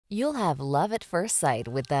You'll have love at first sight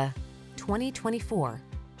with the 2024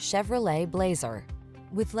 Chevrolet Blazer.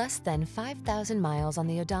 With less than 5,000 miles on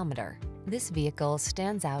the odometer, this vehicle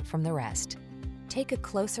stands out from the rest. Take a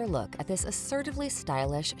closer look at this assertively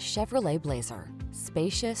stylish Chevrolet Blazer.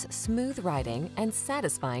 Spacious, smooth riding, and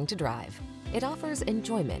satisfying to drive. It offers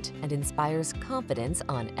enjoyment and inspires confidence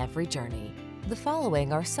on every journey. The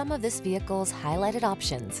following are some of this vehicle's highlighted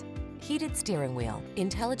options: heated steering wheel,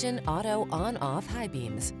 intelligent auto on-off high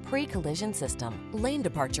beams, pre-collision system, lane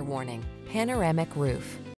departure warning, panoramic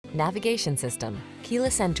roof, navigation system,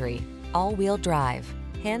 keyless entry, all-wheel drive,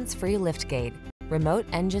 hands-free liftgate, remote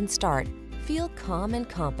engine start. Feel calm and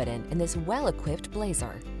confident in this well-equipped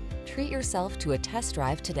Blazer. Treat yourself to a test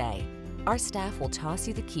drive today. Our staff will toss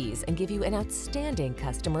you the keys and give you an outstanding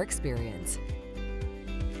customer experience.